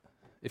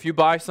If you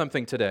buy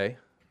something today,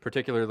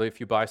 particularly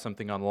if you buy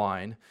something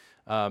online,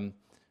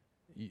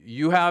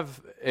 you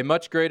have a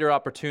much greater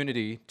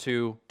opportunity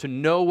to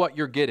know what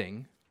you're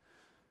getting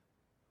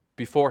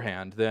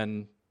beforehand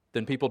than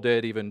people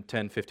did even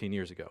 10, 15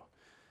 years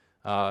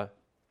ago.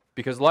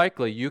 Because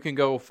likely you can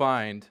go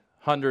find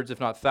hundreds, if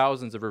not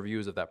thousands, of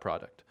reviews of that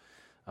product.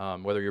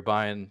 Whether you're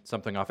buying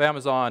something off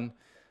Amazon,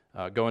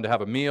 going to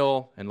have a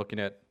meal and looking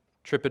at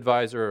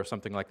TripAdvisor or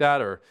something like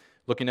that, or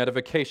looking at a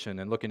vacation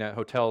and looking at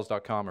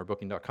hotels.com or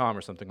booking.com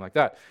or something like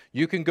that.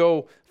 You can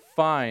go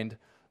find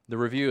the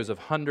reviews of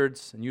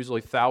hundreds and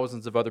usually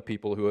thousands of other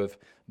people who have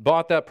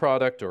bought that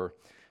product or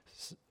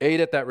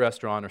ate at that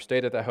restaurant or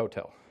stayed at that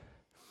hotel.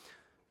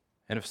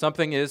 And if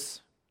something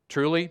is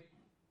truly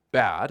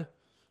bad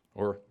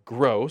or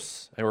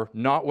gross or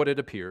not what it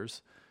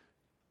appears,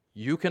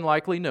 you can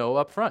likely know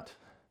up front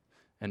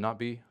and not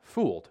be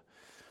fooled,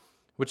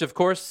 which of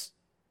course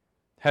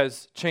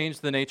has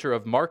changed the nature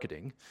of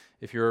marketing.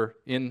 If you're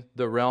in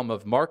the realm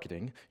of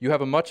marketing, you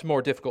have a much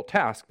more difficult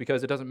task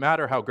because it doesn't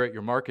matter how great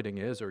your marketing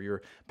is or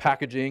your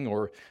packaging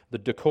or the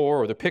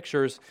decor or the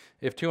pictures.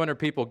 If 200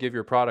 people give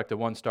your product a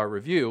 1-star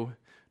review,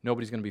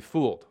 nobody's going to be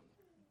fooled.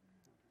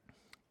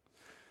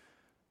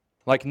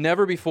 Like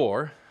never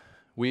before,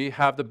 we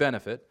have the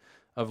benefit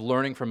of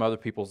learning from other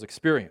people's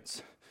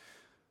experience.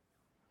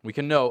 We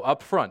can know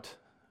up front,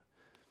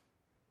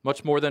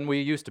 much more than we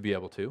used to be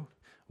able to,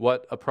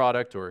 what a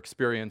product or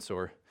experience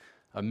or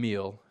a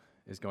meal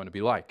is going to be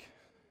like.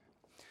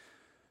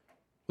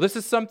 This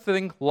is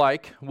something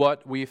like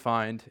what we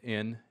find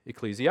in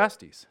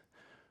Ecclesiastes.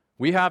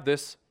 We have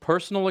this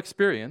personal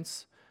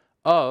experience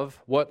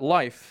of what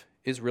life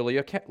is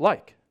really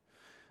like.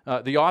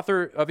 The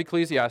author of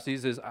Ecclesiastes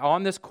is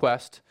on this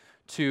quest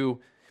to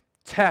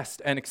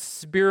test and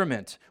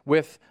experiment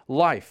with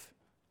life,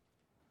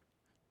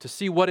 to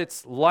see what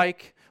it's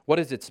like, what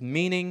is its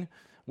meaning,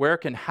 where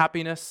can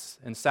happiness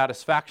and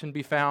satisfaction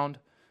be found,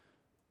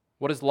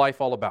 what is life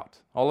all about?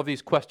 All of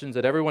these questions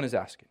that everyone is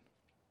asking.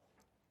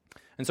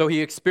 And so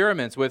he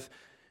experiments with,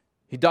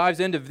 he dives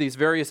into these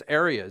various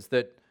areas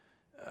that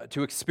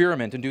to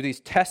experiment and do these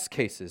test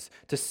cases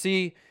to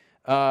see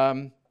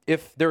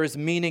if there is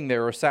meaning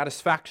there or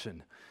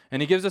satisfaction.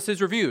 And he gives us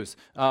his reviews.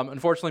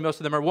 Unfortunately, most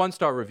of them are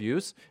 1-star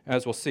reviews,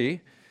 as we'll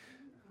see.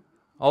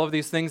 All of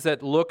these things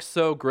that look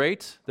so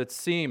great, that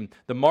seem,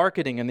 the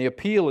marketing and the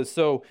appeal is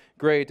so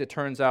great, it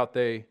turns out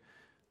they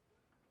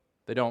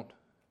don't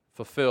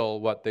fulfill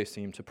what they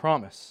seem to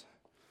promise.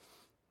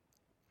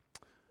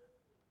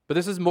 But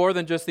this is more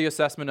than just the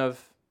assessment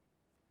of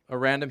a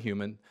random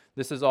human.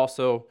 This is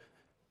also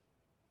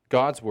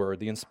God's word,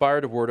 the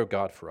inspired word of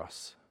God for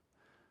us.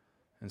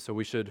 And so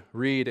we should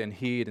read and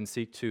heed and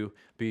seek to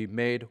be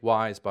made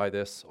wise by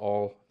this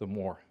all the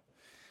more.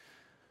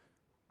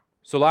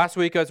 So last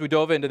week, as we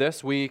dove into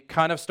this, we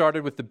kind of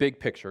started with the big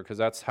picture, because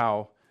that's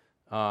how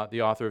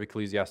the author of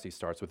Ecclesiastes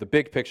starts, with the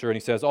big picture, and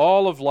he says,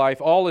 all of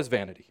life, all is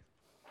vanity.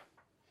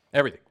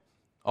 Everything.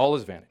 All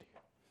is vanity.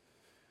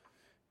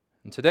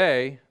 And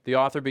today, the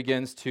author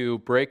begins to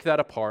break that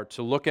apart,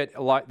 to look at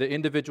the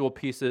individual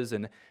pieces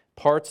and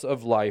parts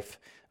of life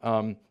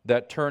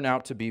that turn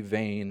out to be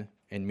vain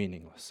and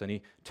meaningless. And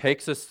he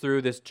takes us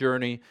through this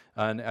journey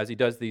as he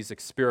does these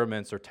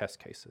experiments or test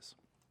cases.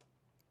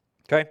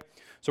 Okay?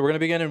 So we're going to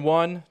begin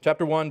in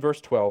chapter 1,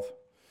 verse 12.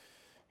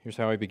 Here's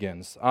how he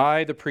begins.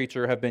 I, the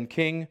preacher, have been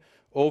king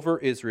over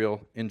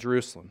Israel in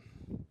Jerusalem.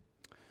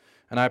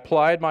 And I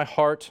applied my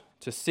heart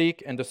to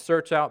seek and to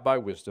search out by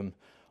wisdom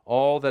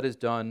all that is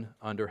done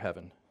under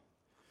heaven.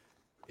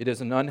 It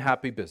is an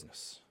unhappy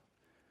business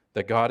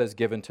that God has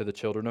given to the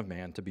children of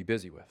man to be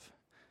busy with.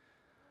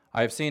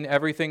 I have seen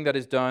everything that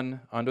is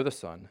done under the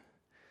sun,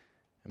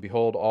 and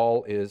behold,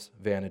 all is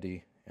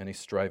vanity and a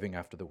striving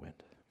after the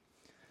wind.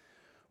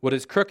 What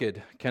is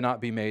crooked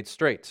cannot be made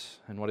straight,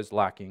 and what is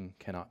lacking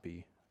cannot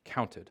be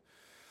counted.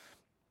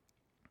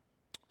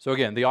 So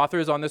again, the author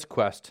is on this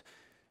quest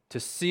to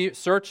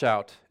search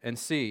out and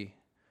see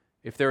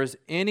if there is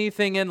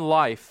anything in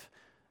life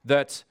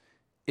that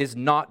is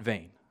not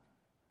vain,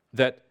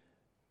 that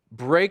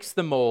breaks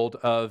the mold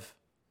of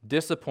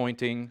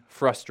disappointing,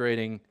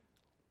 frustrating,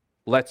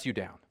 lets you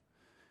down.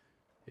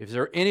 Is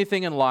there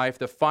anything in life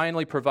that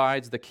finally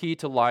provides the key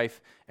to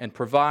life and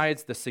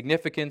provides the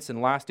significance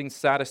and lasting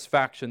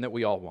satisfaction that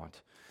we all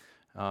want?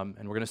 And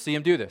we're going to see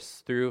him do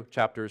this through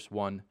chapters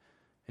 1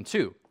 and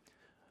 2.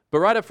 But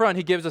right up front,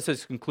 he gives us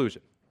his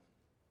conclusion.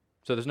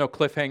 So there's no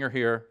cliffhanger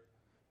here.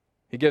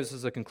 He gives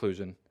us a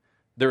conclusion.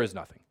 There is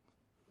nothing.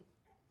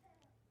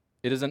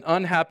 It is an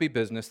unhappy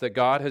business that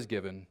God has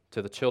given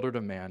to the children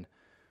of man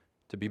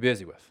to be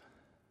busy with.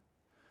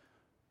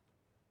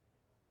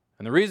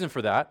 And the reason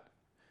for that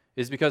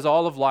is because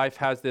all of life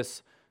has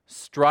this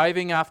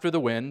striving after the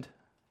wind,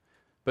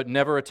 but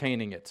never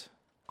attaining it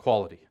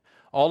quality.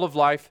 All of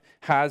life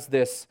has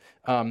this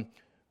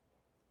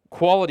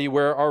quality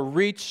where our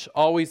reach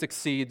always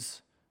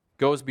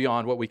goes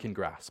beyond what we can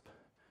grasp.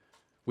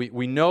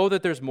 We know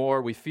that there's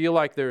more. We feel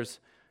like there's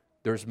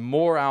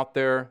more out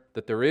there,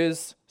 that there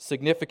is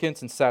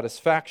significance and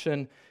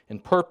satisfaction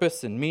and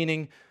purpose and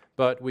meaning,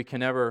 but we can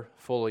never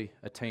fully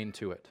attain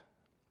to it.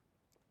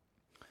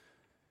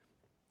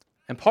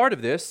 And part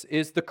of this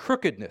is the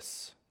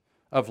crookedness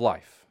of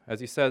life. As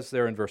he says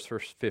there in verse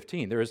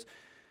 15, there is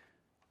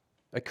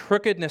a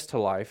crookedness to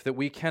life that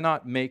we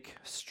cannot make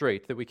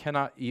straight, that we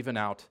cannot even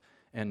out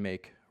and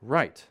make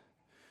right.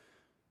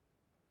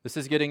 This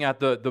is getting at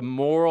the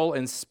moral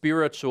and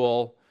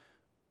spiritual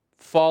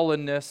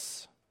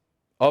fallenness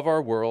of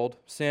our world,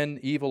 sin,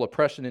 evil,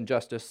 oppression,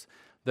 injustice,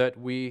 that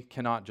we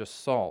cannot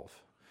just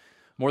solve.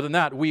 More than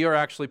that, we are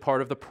actually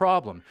part of the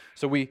problem.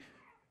 So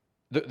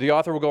the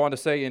author will go on to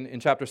say in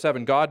chapter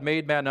 7, God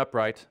made man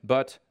upright,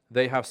 but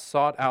they have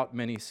sought out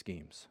many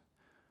schemes.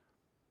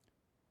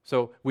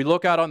 So we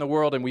look out on the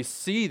world and we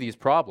see these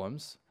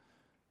problems.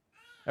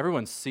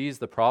 Everyone sees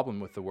the problem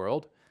with the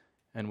world,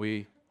 and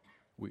we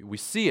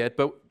see it,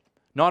 but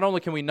not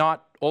only can we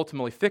not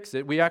ultimately fix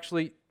it, we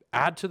actually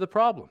add to the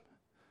problem.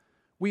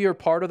 We are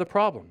part of the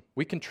problem.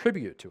 We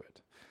contribute to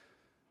it.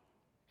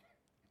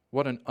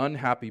 What an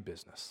unhappy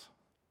business.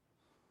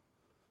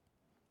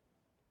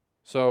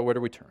 So where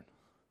do we turn?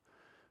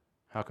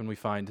 How can we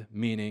find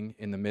meaning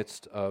in the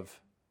midst of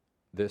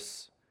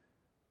this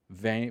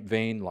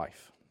vain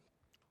life?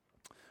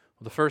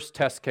 Well, the first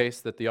test case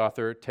that the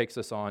author takes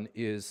us on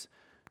is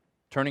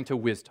turning to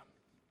wisdom.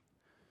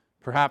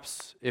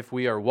 Perhaps if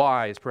we are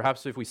wise,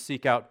 perhaps if we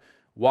seek out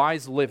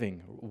wise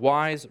living,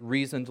 wise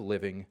reasoned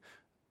living,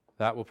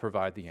 that will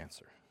provide the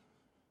answer.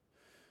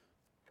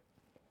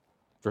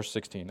 Verse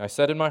 16, I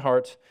said in my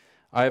heart,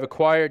 I have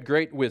acquired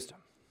great wisdom,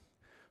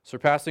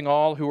 surpassing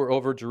all who were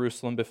over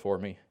Jerusalem before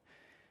me,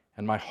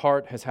 and my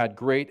heart has had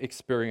great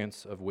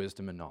experience of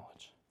wisdom and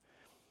knowledge.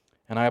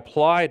 And I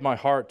applied my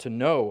heart to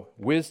know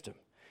wisdom,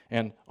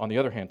 and on the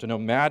other hand, to know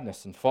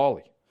madness and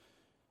folly.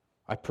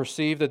 I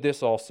perceive that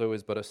this also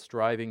is but a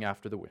striving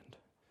after the wind.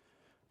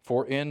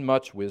 For in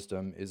much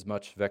wisdom is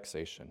much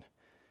vexation,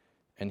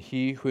 and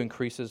he who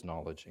increases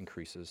knowledge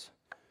increases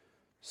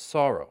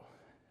sorrow.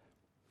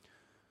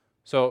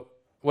 So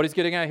what he's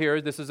getting at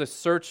here, this is a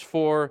search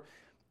for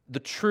the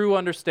true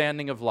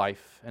understanding of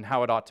life and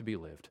how it ought to be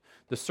lived.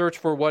 The search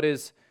for what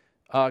is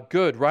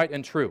good, right,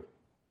 and true.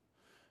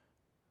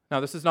 Now,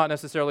 this is not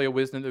necessarily a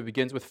wisdom that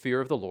begins with fear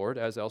of the Lord,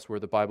 as elsewhere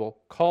the Bible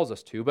calls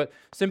us to, but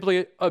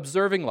simply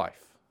observing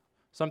life.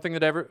 Something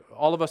that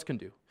all of us can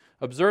do.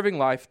 Observing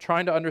life,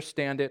 trying to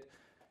understand it,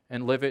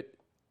 and live it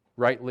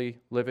rightly,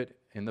 live it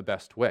in the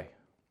best way.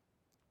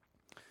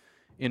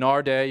 In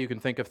our day, you can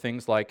think of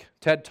things like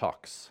TED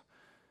Talks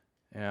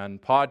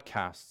and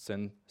podcasts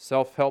and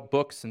self-help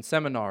books and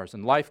seminars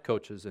and life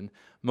coaches and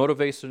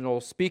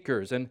motivational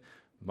speakers and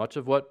much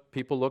of what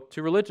people look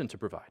to religion to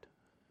provide.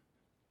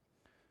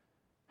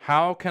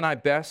 How can I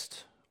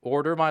best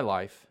order my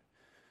life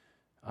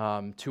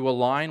to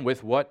align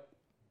with what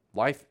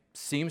life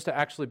seems to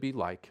actually be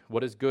like,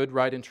 what is good,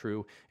 right, and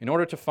true, in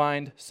order to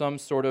find some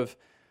sort of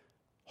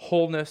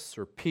wholeness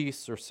or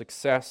peace or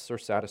success or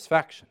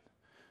satisfaction?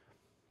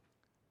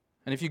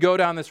 And if you go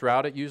down this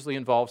route, it usually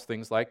involves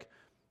things like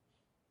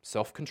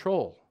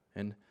self-control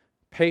and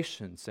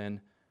patience and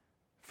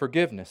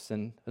forgiveness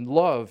and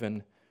love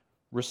and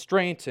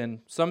restraint and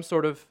some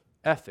sort of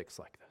ethics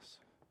like this.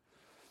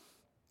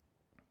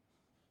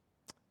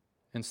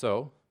 And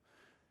so,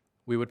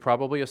 we would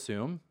probably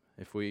assume,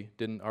 if we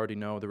didn't already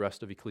know the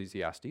rest of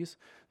Ecclesiastes,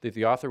 that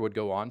the author would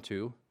go on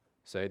to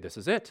say, this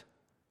is it.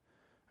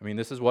 I mean,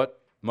 this is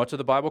what much of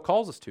the Bible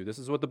calls us to. This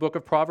is what the book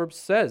of Proverbs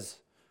says,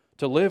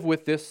 to live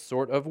with this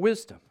sort of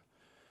wisdom.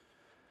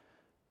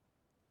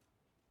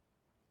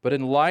 But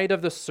in light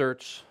of the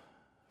search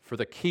for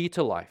the key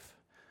to life,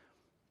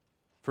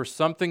 for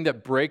something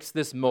that breaks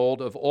this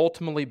mold of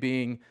ultimately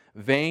being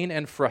vain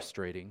and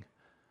frustrating,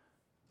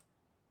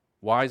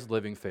 wise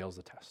living fails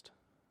the test.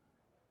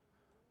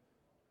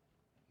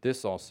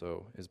 This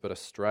also is but a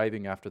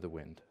striving after the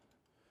wind.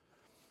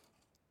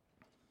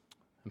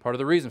 And part of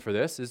the reason for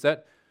this is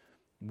that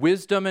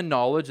wisdom and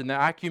knowledge and the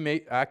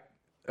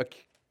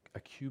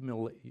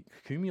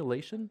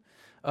accumulation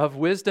of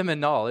wisdom and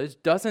knowledge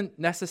doesn't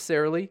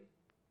necessarily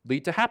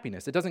lead to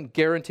happiness. It doesn't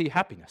guarantee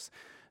happiness.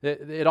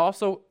 It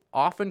also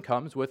often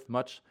comes with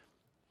much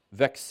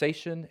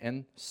vexation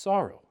and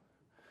sorrow.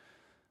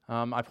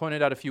 I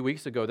pointed out a few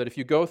weeks ago that if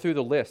you go through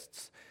the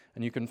lists,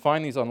 and you can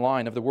find these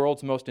online, of the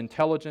world's most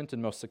intelligent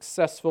and most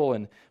successful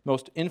and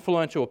most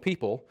influential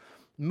people,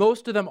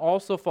 most of them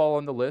also fall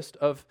on the list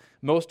of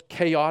most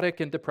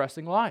chaotic and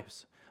depressing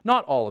lives.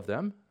 Not all of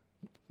them,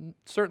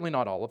 certainly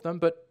not all of them,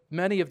 but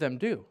many of them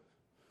do.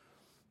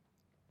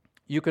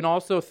 You can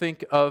also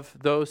think of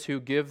those who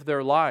give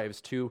their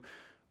lives to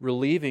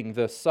relieving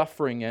the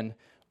suffering and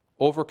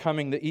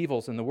overcoming the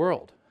evils in the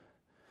world.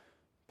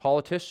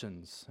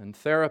 Politicians and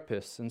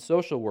therapists and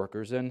social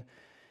workers and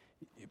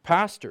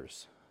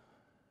pastors.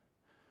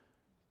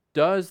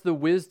 Does the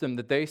wisdom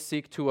that they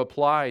seek to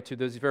apply to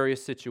those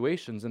various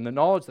situations and the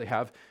knowledge they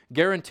have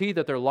guarantee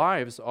that their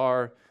lives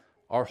are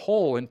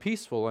whole and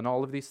peaceful and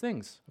all of these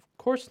things? Of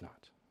course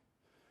not.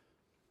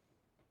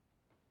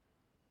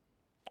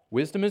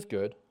 Wisdom is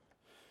good.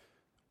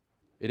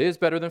 It is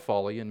better than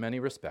folly in many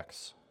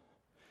respects.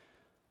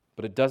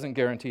 but it doesn't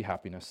guarantee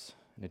happiness,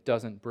 and it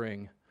doesn't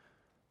bring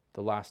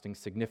the lasting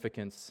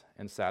significance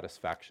and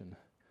satisfaction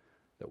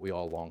that we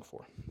all long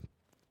for.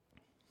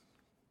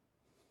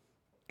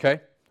 Okay,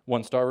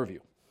 1-star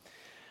review.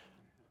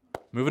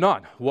 Moving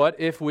on. What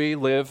if we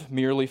live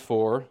merely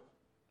for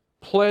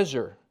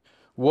pleasure?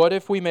 What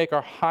if we make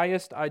our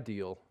highest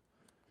ideal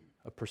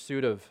a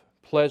pursuit of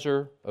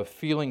pleasure, of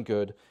feeling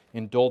good,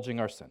 indulging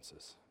our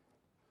senses?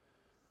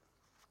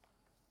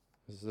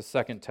 This is the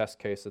second test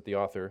case that the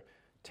author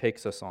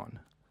takes us on,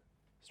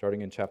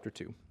 starting in chapter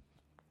 2.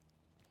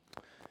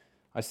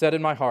 I said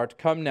in my heart,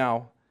 "Come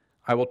now,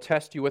 I will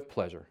test you with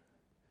pleasure.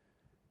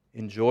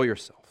 Enjoy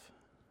yourself."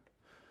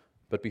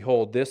 But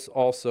behold, this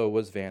also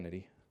was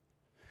vanity.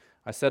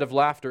 I said of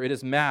laughter, "It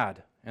is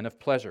mad," and of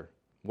pleasure,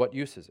 "What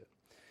use is it?"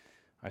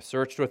 I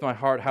searched with my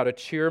heart how to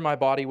cheer my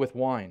body with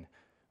wine,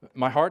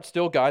 my heart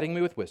still guiding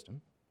me with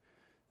wisdom,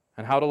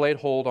 and how to lay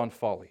hold on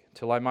folly,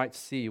 till I might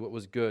see what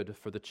was good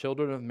for the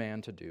children of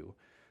man to do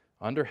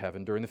under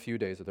heaven during the few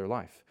days of their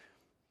life.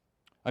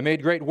 I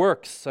made great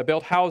works. I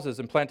built houses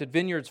and planted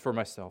vineyards for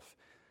myself.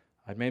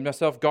 I made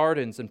myself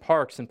gardens and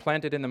parks and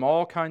planted in them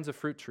all kinds of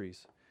fruit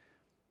trees.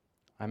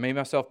 I made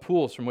myself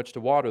pools from which to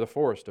water the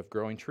forest of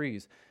growing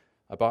trees.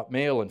 I bought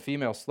male and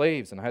female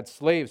slaves, and I had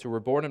slaves who were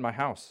born in my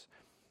house.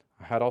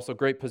 I had also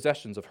great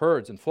possessions of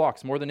herds and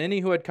flocks, more than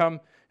any who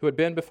had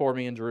been before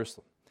me in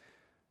Jerusalem.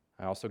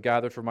 I also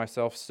gathered for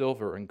myself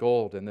silver and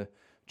gold and the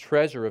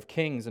treasure of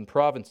kings and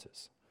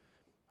provinces.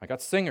 I got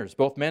singers,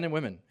 both men and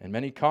women, and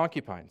many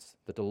concubines,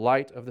 the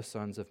delight of the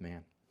sons of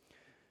man.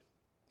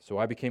 So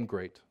I became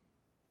great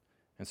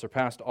and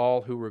surpassed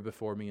all who were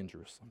before me in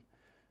Jerusalem.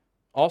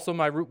 Also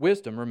my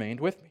wisdom remained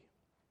with me.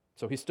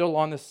 So he's still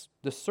on this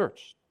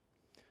search.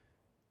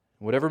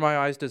 Whatever my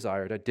eyes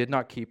desired, I did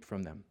not keep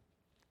from them.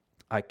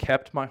 I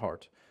kept my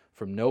heart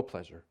from no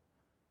pleasure,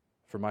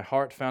 for my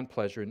heart found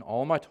pleasure in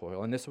all my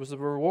toil, and this was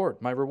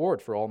my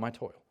reward for all my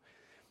toil.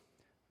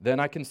 Then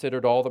I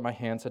considered all that my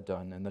hands had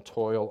done, and the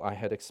toil I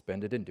had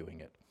expended in doing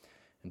it.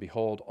 And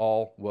behold,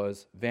 all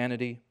was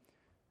vanity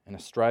and a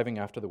striving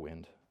after the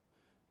wind,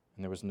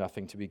 and there was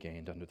nothing to be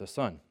gained under the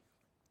sun.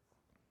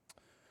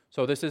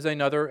 So this is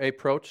another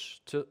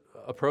approach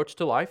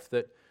to life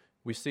that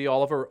we see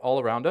all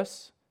around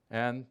us,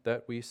 and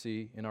that we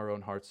see in our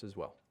own hearts as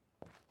well.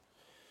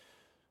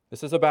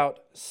 This is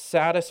about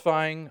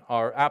satisfying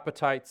our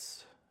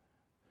appetites,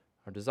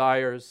 our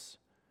desires,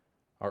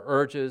 our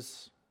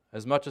urges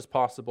as much as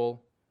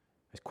possible,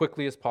 as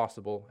quickly as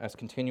possible, as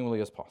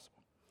continually as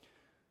possible.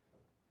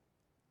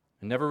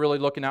 And never really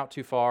looking out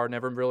too far,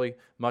 never really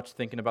much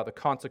thinking about the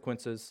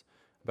consequences,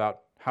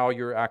 about how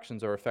your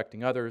actions are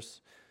affecting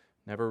others,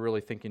 never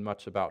really thinking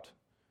much about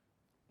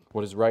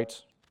what is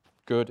right,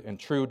 good, and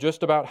true,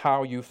 just about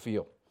how you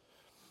feel.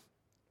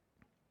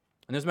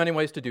 And there's many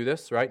ways to do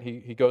this, right?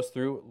 He goes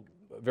through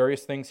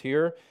various things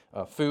here,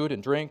 food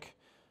and drink,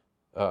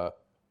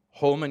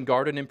 home and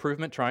garden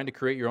improvement, trying to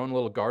create your own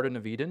little Garden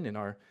of Eden in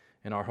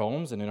our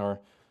homes and on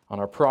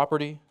our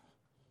property,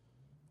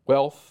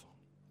 wealth,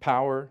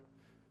 power,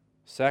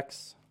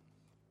 sex.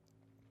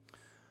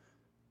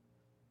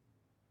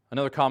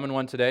 Another common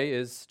one today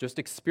is just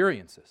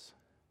experiences.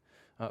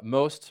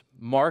 Most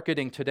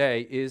marketing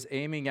today is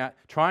aiming at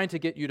trying to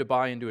get you to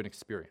buy into an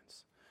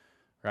experience.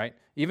 Right?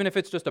 Even if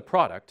it's just a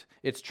product,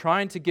 it's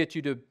trying to get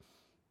you to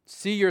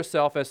see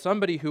yourself as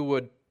somebody who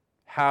would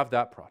have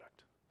that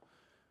product.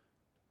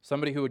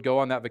 Somebody who would go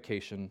on that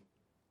vacation,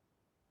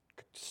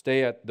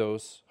 stay at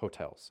those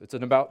hotels. It's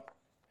about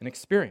an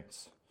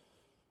experience.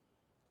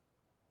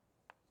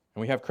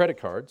 And we have credit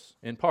cards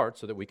in part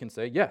so that we can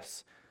say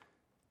yes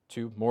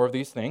to more of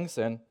these things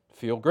and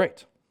feel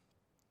great.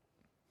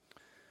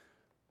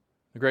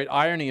 The great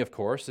irony, of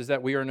course, is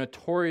that we are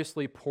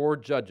notoriously poor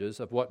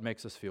judges of what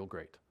makes us feel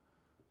great.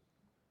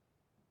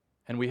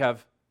 And we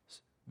have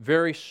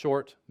very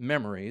short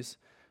memories,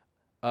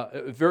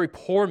 very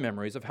poor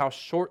memories of how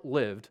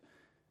short-lived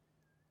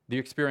the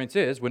experience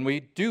is when we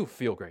do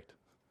feel great.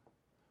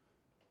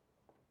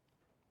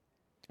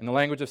 In the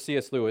language of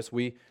C.S. Lewis,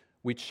 we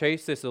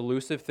chase this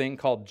elusive thing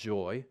called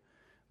joy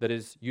that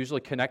is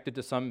usually connected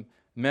to some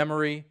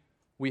memory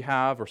we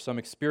have or some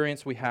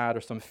experience we had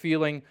or some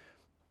feeling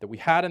that we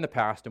had in the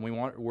past, and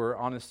we're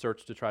on a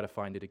search to try to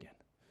find it again.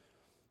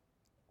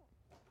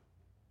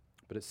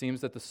 But it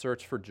seems that the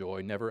search for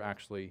joy never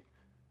actually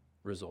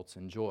results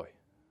in joy.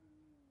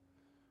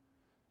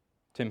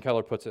 Tim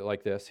Keller puts it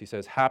like this. He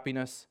says,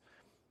 happiness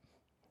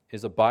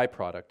is a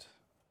byproduct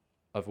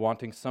of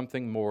wanting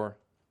something more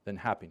than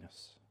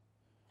happiness,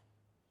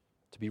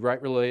 to be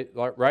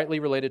rightly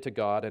related to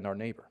God and our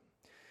neighbor.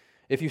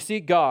 If you see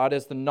God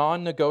as the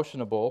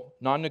non-negotiable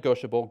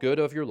good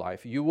of your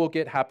life, you will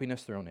get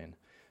happiness thrown in.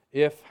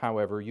 If,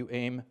 however, you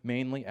aim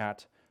mainly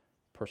at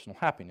personal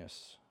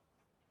happiness,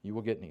 you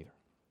will get neither.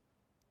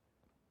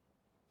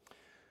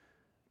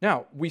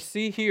 Now, we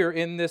see here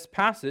in this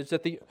passage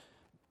that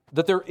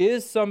there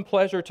is some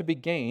pleasure to be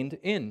gained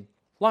in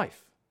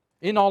life,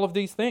 in all of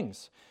these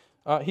things.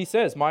 He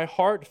says, my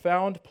heart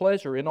found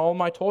pleasure in all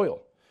my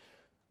toil.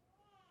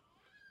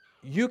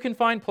 You can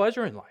find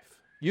pleasure in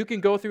life. You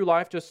can go through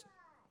life just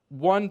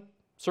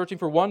searching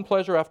for one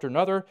pleasure after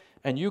another,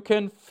 and you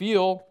can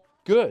feel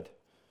good.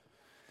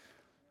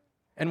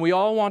 And we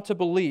all want to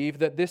believe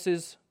that this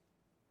is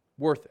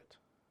worth it,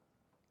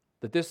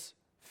 that this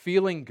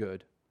feeling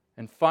good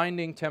and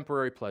finding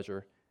temporary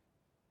pleasure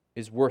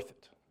is worth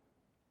it.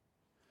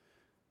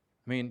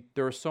 I mean,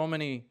 there are so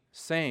many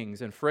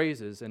sayings and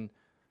phrases and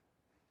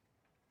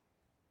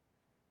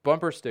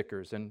bumper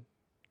stickers and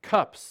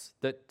cups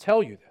that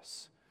tell you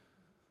this.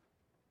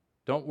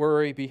 Don't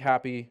worry, be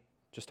happy,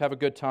 just have a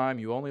good time,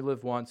 you only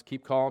live once,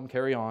 keep calm,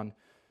 carry on.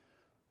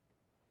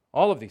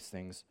 All of these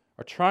things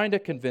are trying to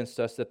convince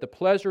us that the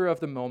pleasure of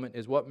the moment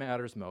is what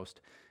matters most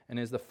and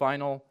is the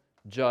final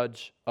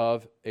judge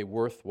of a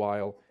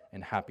worthwhile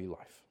and happy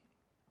life.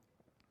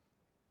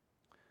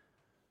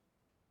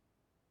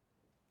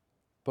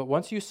 But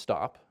once you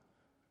stop,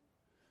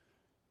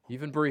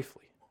 even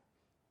briefly,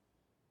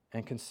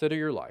 and consider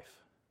your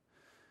life,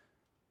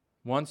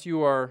 once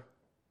you are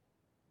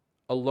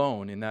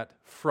alone in that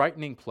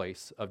frightening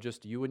place of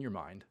just you and your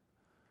mind,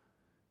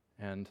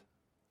 and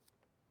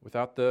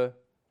without the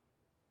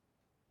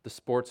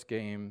sports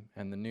game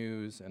and the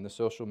news and the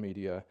social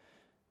media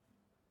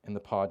and the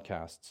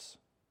podcasts,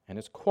 and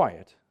it's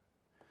quiet,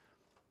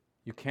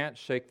 you can't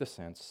shake the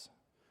sense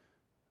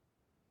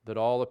that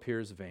all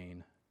appears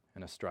vain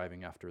and a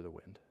striving after the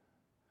wind.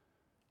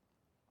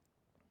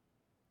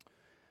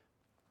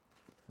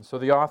 And so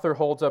the author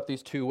holds up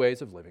these two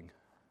ways of living,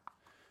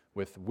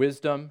 with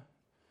wisdom,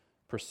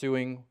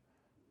 pursuing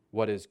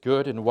what is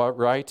good and what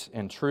right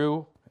and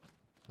true,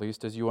 at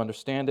least as you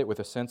understand it, with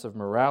a sense of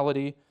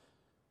morality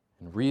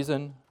and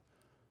reason,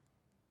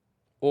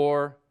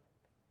 or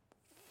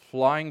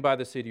flying by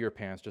the seat of your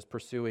pants, just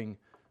pursuing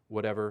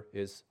whatever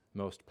is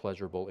most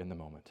pleasurable in the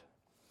moment.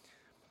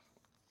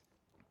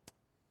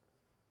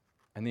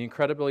 And the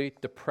incredibly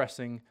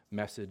depressing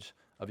message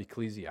of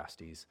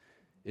Ecclesiastes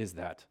is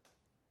that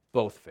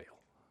both fail.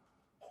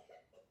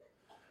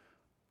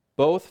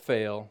 Both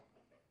fail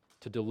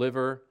to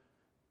deliver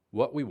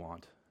what we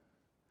want,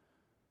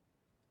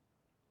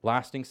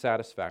 lasting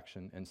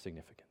satisfaction and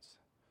significance.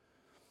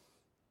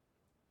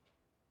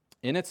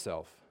 In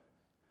itself,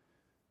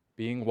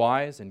 being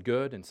wise and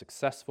good and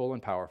successful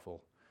and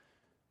powerful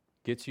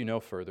gets you no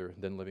further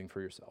than living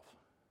for yourself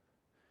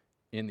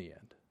in the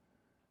end.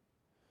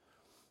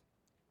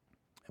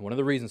 And one of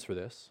the reasons for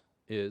this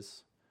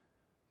is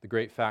the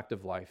great fact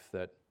of life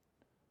that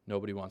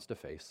nobody wants to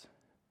face,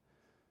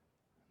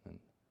 and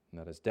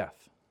that is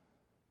death.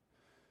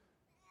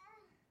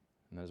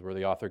 And that is where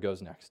the author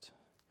goes next.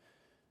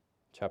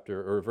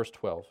 Verse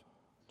 12.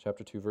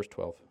 Chapter 2, verse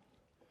 12.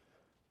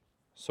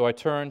 So I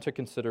turned to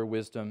consider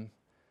wisdom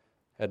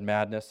and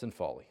madness and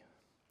folly.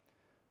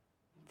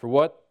 For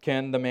what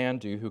can the man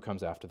do who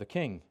comes after the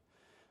king?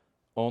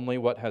 Only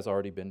what has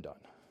already been done.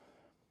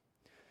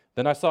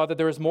 Then I saw that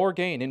there is more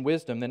gain in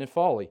wisdom than in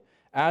folly,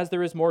 as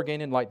there is more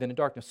gain in light than in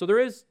darkness. So there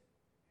is,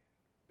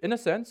 in a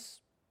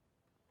sense,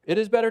 it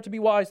is better to be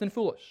wise than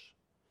foolish.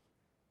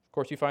 Of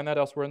course, you find that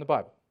elsewhere in the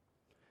Bible.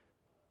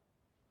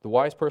 The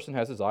wise person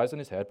has his eyes in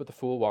his head, but the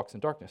fool walks in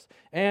darkness.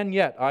 And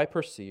yet I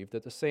perceive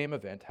that the same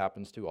event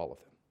happens to all of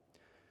them.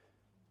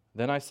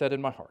 Then I said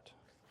in my heart,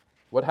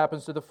 what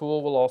happens to the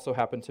fool will also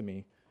happen to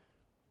me.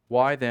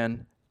 Why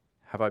then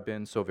have I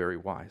been so very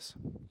wise?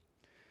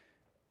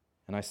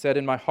 And I said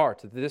in my heart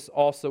that this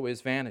also is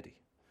vanity.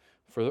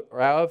 For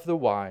of the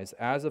wise,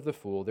 as of the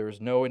fool, there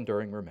is no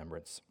enduring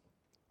remembrance.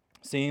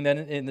 Seeing that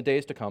in the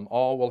days to come,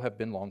 all will have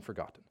been long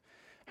forgotten.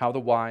 How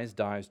the wise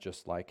dies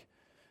just like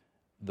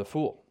the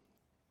fool.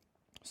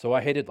 So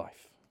I hated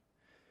life,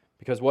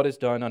 because what is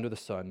done under the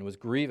sun was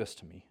grievous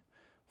to me,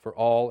 for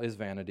all is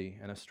vanity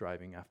and a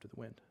striving after the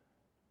wind.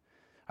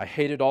 I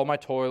hated all my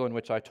toil in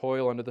which I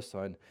toil under the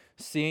sun,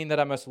 seeing that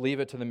I must leave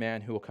it to the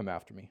man who will come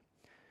after me.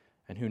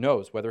 And who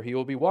knows whether he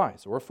will be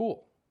wise or a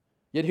fool?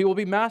 Yet he will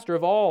be master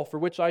of all for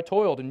which I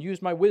toiled and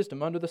used my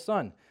wisdom under the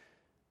sun.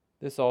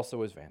 This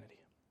also is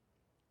vanity.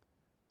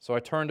 So I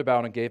turned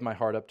about and gave my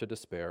heart up to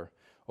despair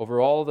over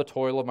all the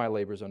toil of my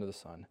labors under the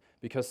sun,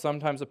 because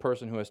sometimes a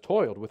person who has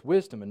toiled with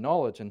wisdom and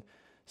knowledge and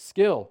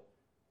skill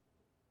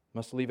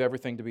must leave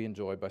everything to be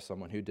enjoyed by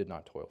someone who did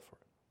not toil for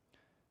it.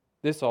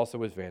 This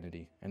also is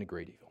vanity and a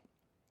great evil.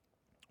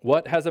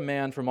 What has a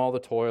man from all the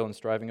toil and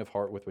striving of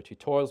heart with which he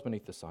toils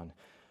beneath the sun?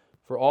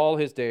 For all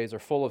his days are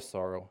full of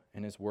sorrow,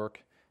 and his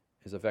work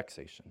is a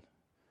vexation.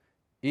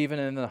 Even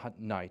in the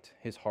night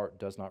his heart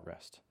does not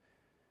rest.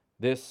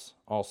 This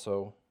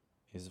also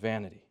is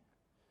vanity.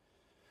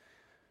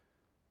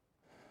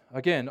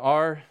 Again,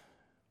 our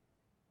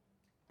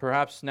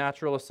perhaps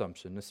natural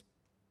assumption,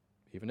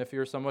 even if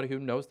you're somebody who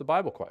knows the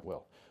Bible quite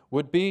well,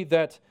 would be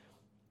that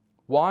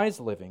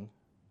wise living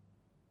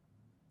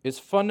is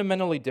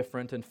fundamentally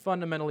different and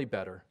fundamentally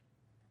better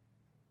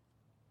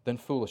than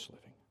foolish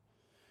living.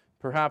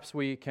 Perhaps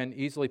we can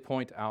easily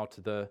point out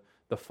the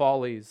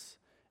follies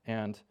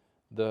and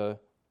the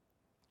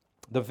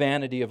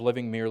vanity of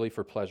living merely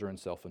for pleasure and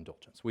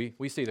self-indulgence.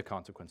 We see the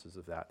consequences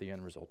of that, the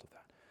end result of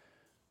that.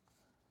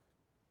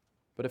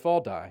 But if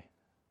all die,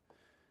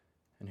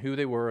 and who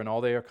they were and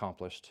all they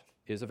accomplished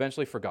is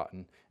eventually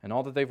forgotten, and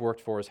all that they've worked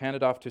for is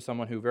handed off to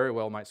someone who very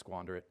well might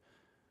squander it,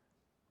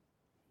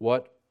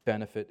 what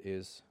benefit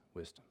is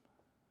wisdom?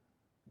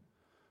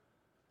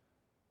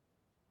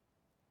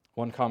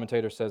 One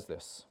commentator says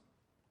this: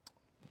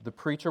 the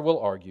preacher will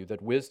argue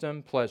that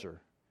wisdom,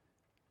 pleasure,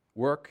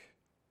 work,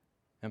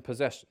 and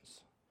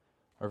possessions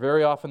are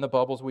very often the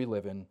bubbles we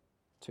live in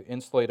to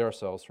insulate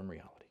ourselves from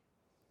reality.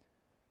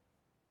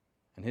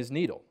 And his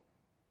needle,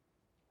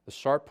 the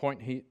sharp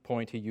point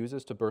he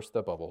uses to burst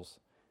the bubbles,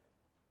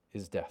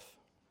 is death.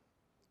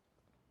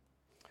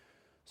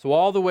 So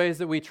all the ways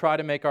that we try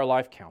to make our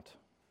life count,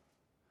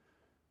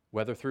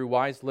 whether through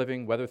wise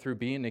living, whether through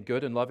being a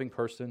good and loving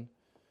person,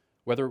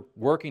 whether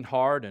working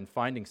hard and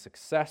finding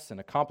success and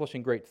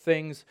accomplishing great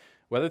things,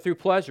 whether through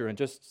pleasure and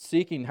just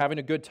seeking, having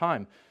a good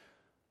time,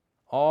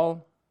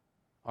 all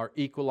are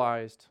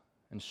equalized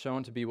and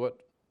shown to be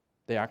what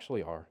they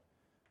actually are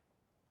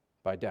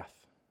by death.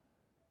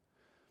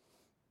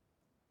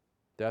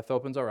 Death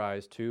opens our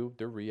eyes to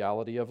the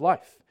reality of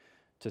life,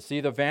 to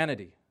see the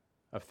vanity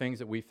of things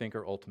that we think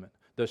are ultimate,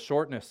 the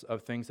shortness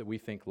of things that we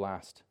think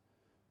last,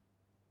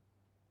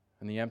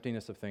 and the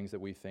emptiness of things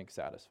that we think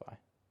satisfy.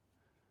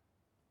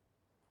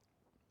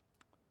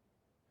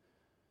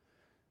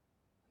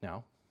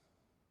 Now,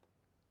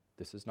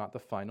 this is not the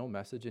final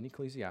message in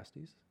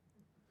Ecclesiastes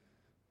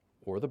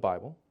or the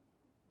Bible,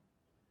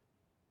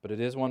 but it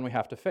is one we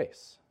have to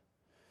face.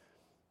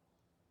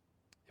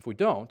 If we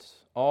don't,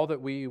 all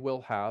that we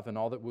will have and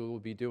all that we will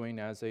be doing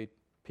as a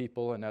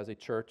people and as a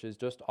church is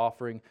just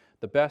offering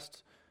the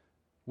best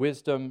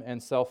wisdom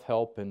and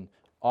self-help and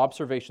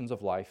observations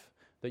of life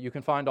that you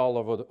can find all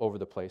over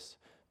the place,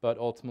 but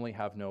ultimately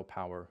have no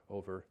power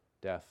over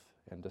death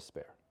and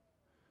despair.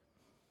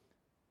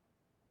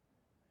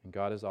 And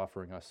God is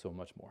offering us so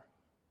much more.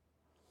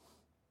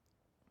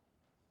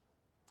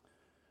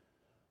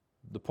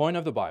 The point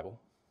of the Bible,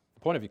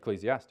 the point of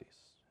Ecclesiastes,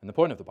 and the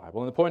point of the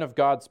Bible, and the point of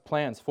God's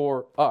plans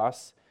for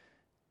us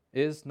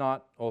is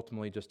not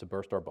ultimately just to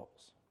burst our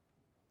bubbles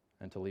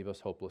and to leave us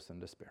hopeless and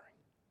despairing.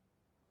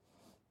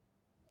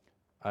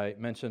 I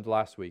mentioned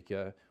last week,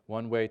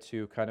 one way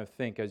to kind of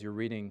think as you're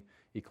reading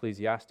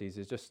Ecclesiastes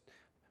is just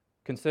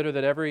consider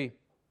that every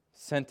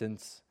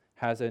sentence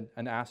has an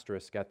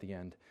asterisk at the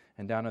end,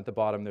 and down at the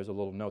bottom there's a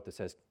little note that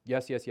says,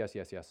 yes, yes, yes,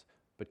 yes, yes,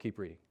 but keep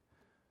reading.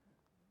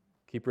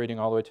 Keep reading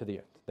all the way to the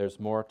end. There's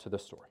more to the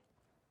story.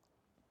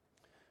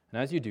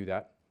 And as you do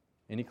that,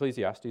 in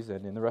Ecclesiastes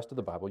and in the rest of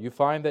the Bible, you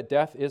find that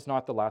death is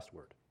not the last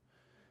word.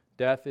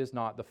 Death is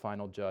not the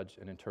final judge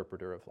and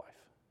interpreter of life.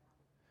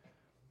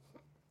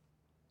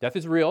 Death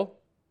is real.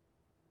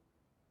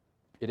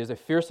 It is a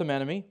fearsome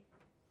enemy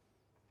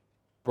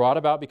brought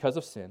about because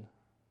of sin.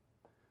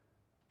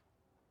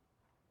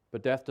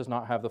 But death does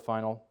not have the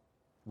final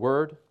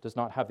word, does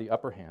not have the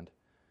upper hand.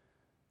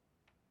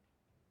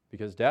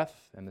 Because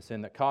death and the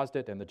sin that caused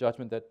it and the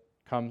judgment that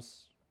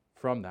comes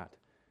from that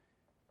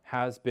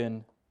has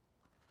been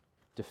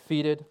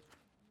defeated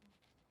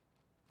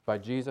by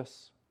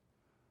Jesus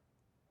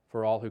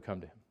for all who come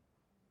to him.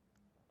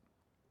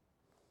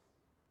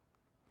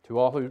 To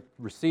all who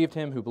received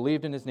him, who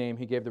believed in his name,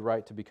 he gave the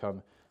right to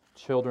become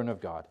children of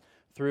God.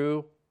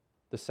 Through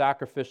the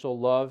sacrificial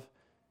love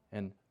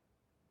and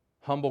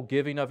humble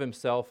giving of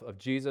himself, of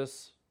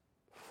Jesus,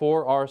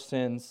 for our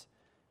sins,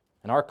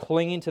 and our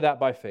clinging to that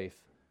by faith,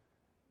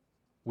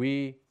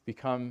 we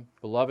become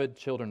beloved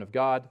children of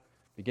God,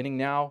 beginning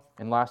now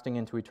and lasting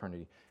into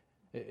eternity.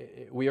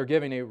 We are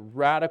given a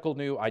radical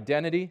new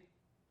identity,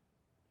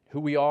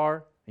 who we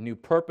are, a new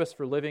purpose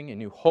for living, a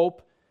new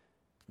hope,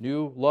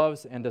 new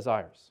loves and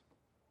desires.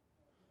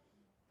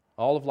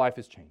 All of life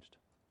is changed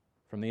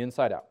from the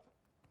inside out.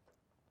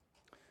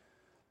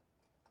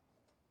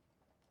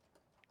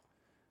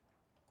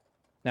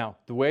 Now,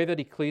 the way that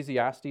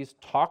Ecclesiastes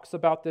talks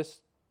about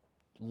this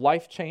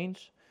life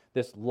change,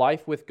 this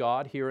life with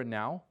God here and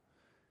now,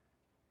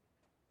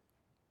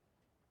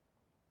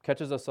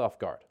 catches us off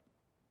guard.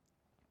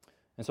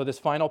 And so this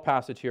final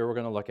passage here we're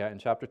going to look at in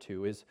chapter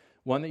 2 is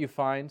one that you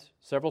find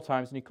several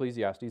times in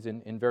Ecclesiastes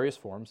in various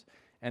forms,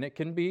 and it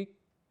can be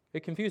a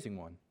confusing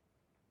one.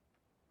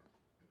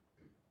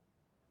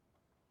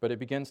 But it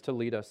begins to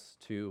lead us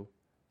to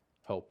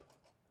hope.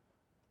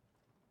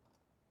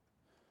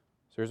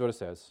 So here's what it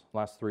says,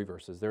 last 3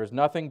 verses. There is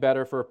nothing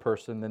better for a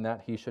person than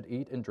that he should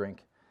eat and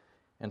drink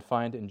and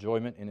find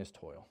enjoyment in his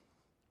toil.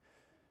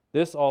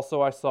 This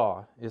also I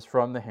saw is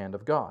from the hand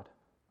of God.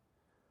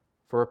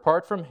 For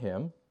apart from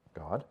him,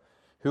 God,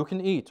 who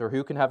can eat or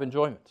who can have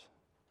enjoyment?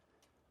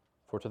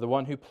 For to the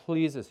one who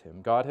pleases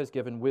him, God has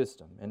given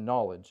wisdom and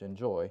knowledge and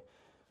joy.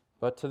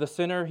 But to the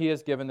sinner he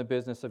has given the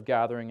business of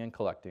gathering and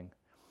collecting,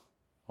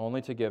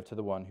 only to give to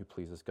the one who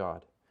pleases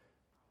God.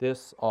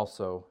 This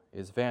also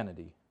is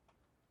vanity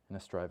and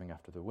a striving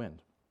after the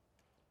wind.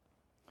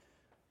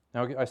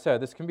 Now, I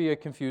said this can be a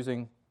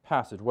confusing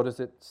passage. What is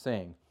it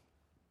saying?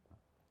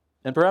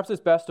 And perhaps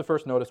it's best to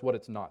first notice what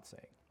it's not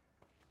saying.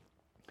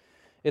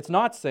 It's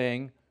not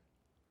saying,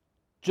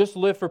 just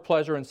live for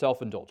pleasure and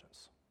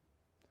self-indulgence.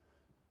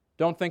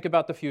 Don't think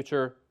about the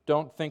future.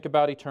 Don't think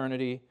about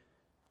eternity.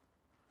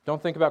 Don't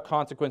think about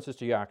consequences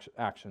to your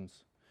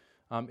actions.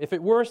 If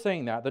it were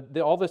saying that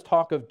all this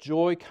talk of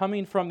joy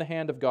coming from the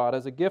hand of God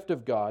as a gift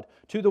of God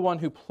to the one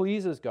who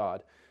pleases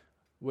God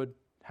would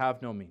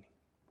have no meaning.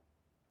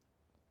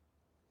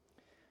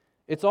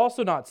 It's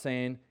also not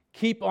saying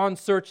keep on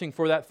searching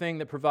for that thing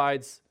that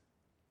provides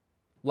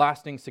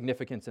lasting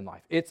significance in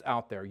life. It's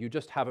out there. You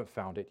just haven't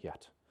found it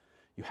yet.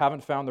 You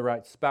haven't found the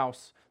right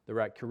spouse, the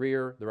right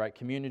career, the right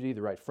community,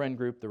 the right friend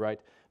group, the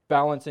right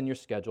balance in your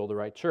schedule, the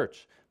right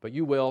church. But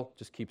you will.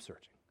 Just keep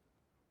searching.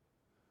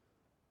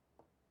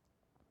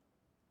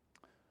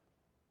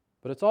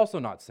 But it's also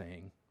not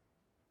saying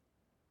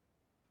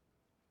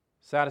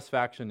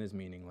satisfaction is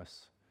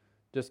meaningless.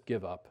 Just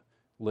give up.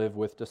 Live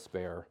with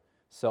despair,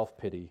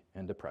 self-pity,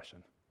 and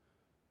depression.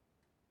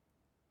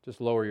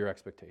 Just lower your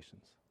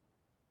expectations.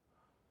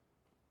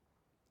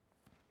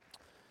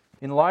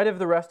 In light of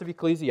the rest of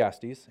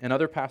Ecclesiastes and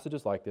other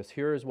passages like this,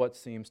 here is what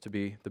seems to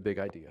be the big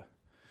idea.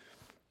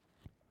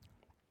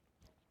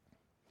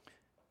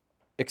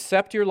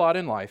 Accept your lot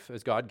in life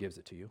as God gives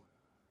it to you.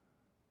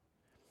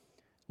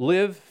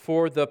 Live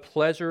for the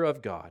pleasure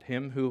of God,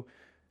 the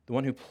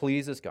one who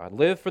pleases God.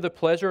 Live for the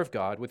pleasure of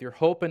God with your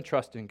hope and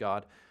trust in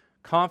God,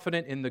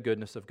 confident in the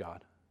goodness of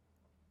God.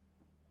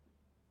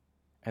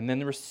 And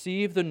then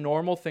receive the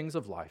normal things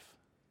of life,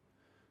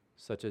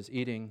 such as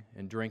eating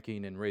and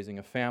drinking and raising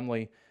a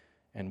family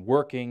and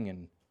working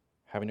and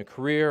having a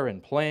career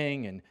and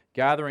playing and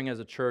gathering as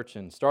a church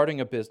and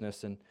starting a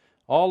business and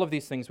all of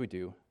these things we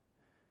do.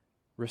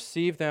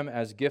 Receive them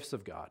as gifts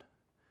of God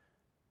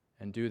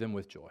and do them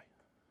with joy.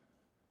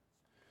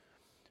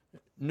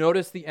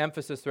 Notice the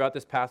emphasis throughout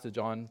this passage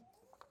on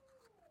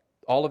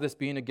all of this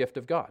being a gift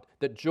of God,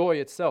 that joy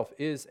itself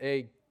is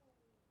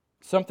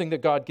something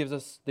that God gives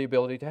us the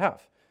ability to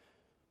have.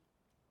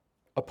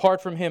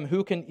 Apart from Him,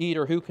 who can eat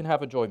or who can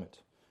have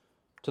enjoyment?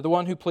 To the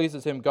one who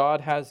pleases Him,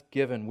 God has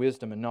given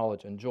wisdom and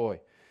knowledge and joy.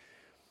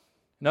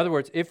 In other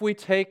words, if we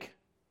take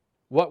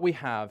what we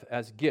have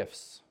as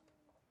gifts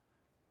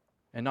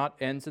and not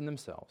ends in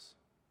themselves,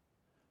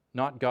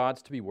 not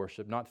gods to be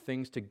worshipped, not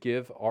things to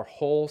give our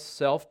whole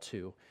self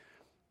to,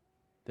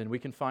 then we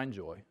can find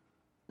joy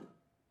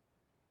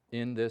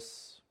in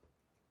this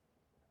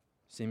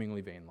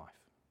seemingly vain life.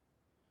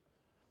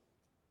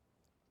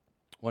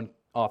 One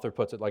author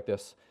puts it like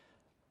this: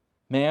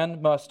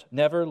 man must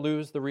never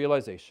lose the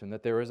realization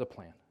that there is a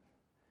plan.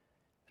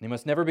 And he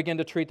must never begin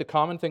to treat the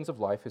common things of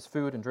life, his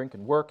food and drink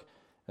and work,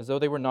 as though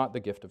they were not the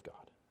gift of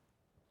God.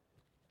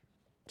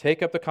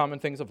 Take up the common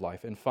things of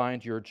life and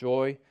find your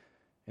joy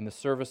in the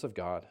service of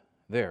God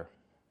there.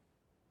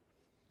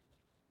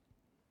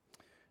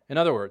 In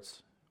other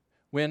words,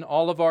 when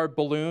all of our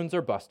balloons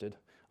are busted,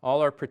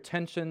 all our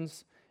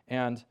pretensions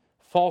and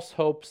false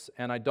hopes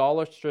and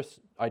idolatrous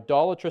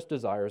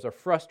desires are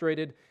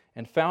frustrated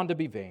and found to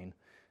be vain,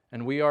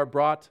 and we are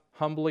brought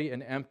humbly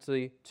and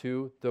empty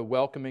to the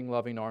welcoming,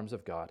 loving arms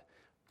of God,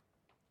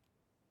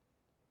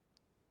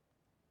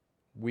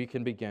 we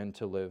can begin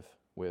to live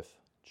with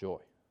joy.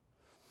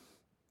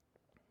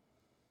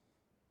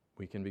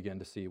 We can begin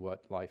to see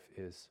what life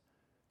is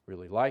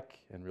really like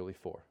and really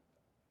for.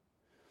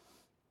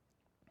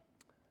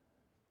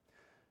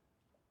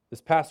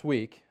 This past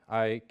week,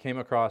 I came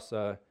across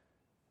a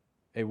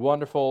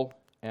wonderful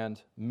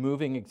and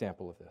moving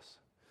example of this.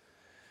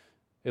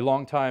 A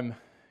longtime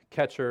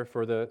catcher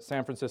for the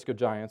San Francisco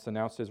Giants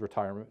announced his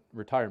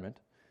retirement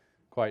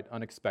quite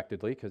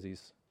unexpectedly, because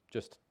he's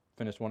just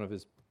finished one of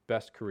his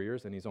best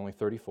careers and he's only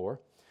 34.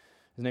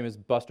 His name is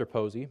Buster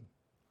Posey.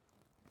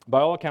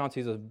 By all accounts,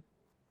 he's a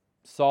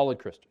solid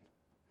Christian.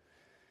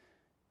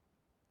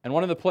 And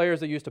one of the players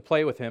that used to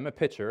play with him, a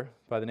pitcher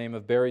by the name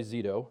of Barry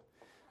Zito,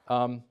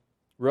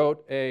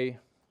 wrote a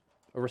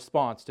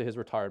response to his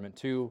retirement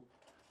to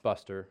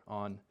Buster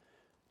on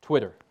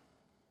Twitter.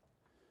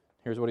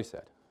 Here's what he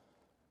said.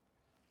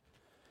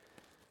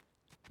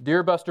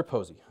 Dear Buster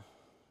Posey,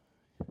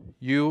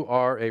 you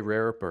are a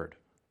rare bird.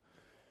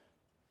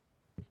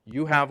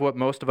 You have what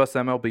most of us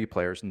MLB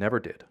players never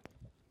did: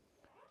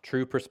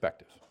 true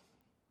perspective.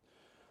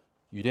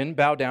 You didn't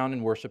bow down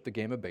and worship the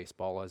game of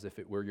baseball as if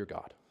it were your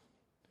God.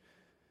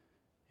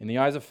 In the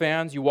eyes of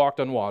fans, you walked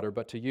on water,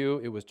 but to you,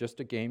 it was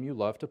just a game you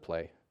loved to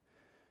play,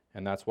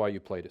 and that's why you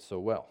played it so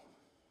well.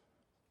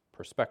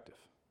 Perspective.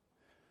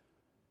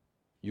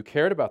 You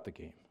cared about the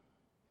game,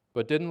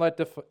 but didn't let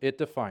it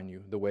define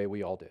you the way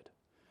we all did.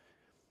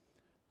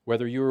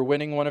 Whether you were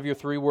winning one of your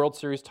 3 World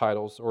Series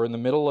titles or in the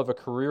middle of a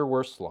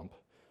career-worst slump,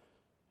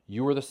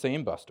 you were the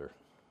same Buster,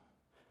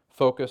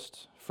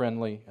 focused,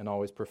 friendly, and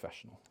always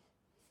professional.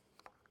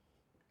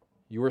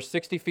 You were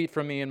 60 feet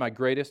from me in my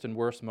greatest and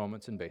worst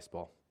moments in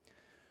baseball.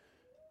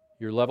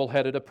 Your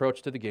level-headed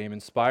approach to the game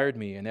inspired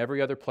me and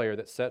every other player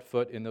that set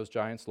foot in those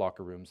Giants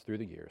locker rooms through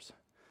the years.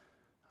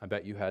 I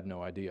bet you had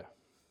no idea.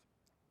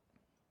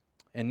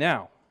 And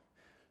now,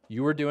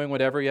 you are doing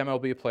what every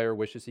MLB player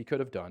wishes he could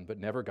have done but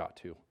never got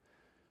to.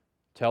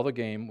 Tell the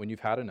game when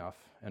you've had enough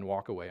and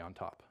walk away on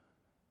top.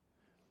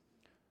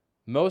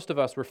 Most of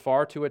us were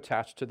far too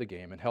attached to the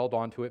game and held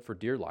on to it for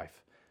dear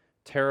life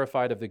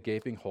terrified of the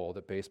gaping hole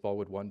that baseball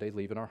would one day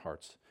leave in our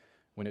hearts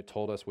when it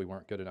told us we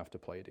weren't good enough to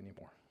play it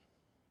anymore.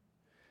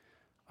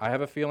 I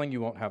have a feeling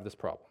you won't have this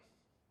problem.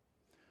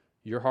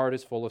 Your heart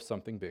is full of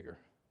something bigger,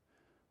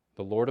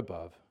 the Lord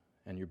above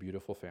and your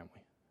beautiful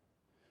family.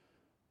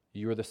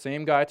 You are the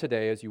same guy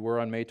today as you were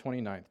on May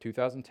 29th,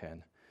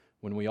 2010,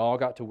 when we all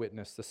got to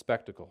witness the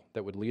spectacle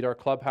that would lead our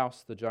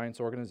clubhouse, the Giants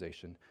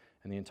organization,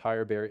 and the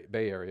entire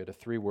Bay Area to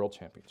 3 world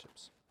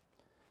championships.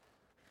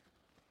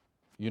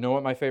 You know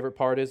what my favorite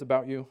part is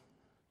about you?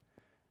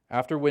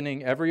 After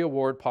winning every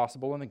award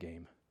possible in the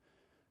game,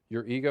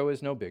 your ego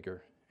is no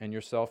bigger and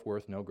your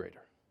self-worth no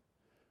greater.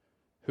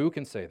 Who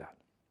can say that?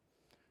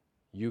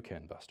 You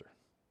can, Buster.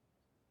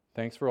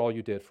 Thanks for all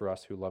you did for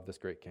us who love this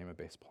great game of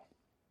baseball.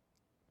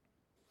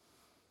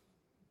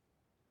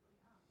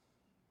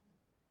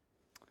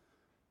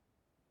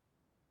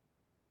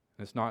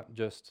 And it's not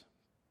just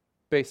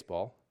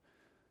baseball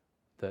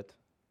that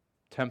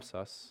tempts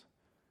us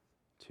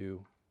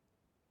to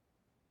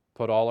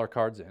put all our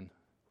cards in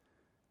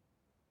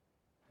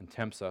and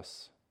tempts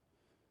us,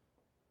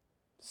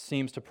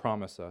 seems to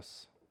promise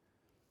us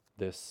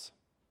this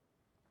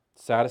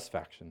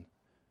satisfaction,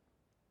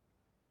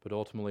 but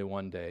ultimately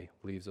one day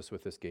leaves us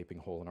with this gaping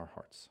hole in our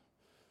hearts.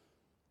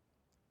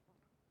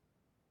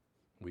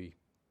 We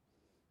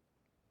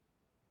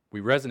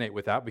resonate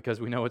with that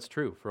because we know it's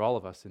true for all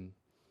of us in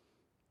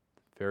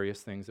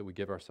various things that we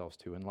give ourselves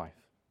to in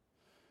life.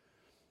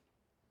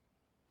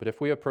 But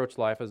if we approach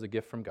life as a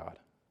gift from God,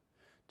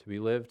 to be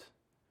lived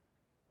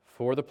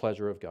for the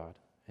pleasure of God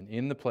and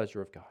in the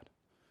pleasure of God,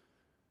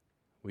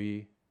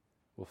 we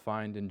will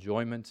find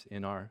enjoyment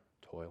in our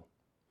toil.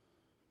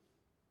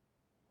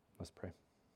 Let's pray.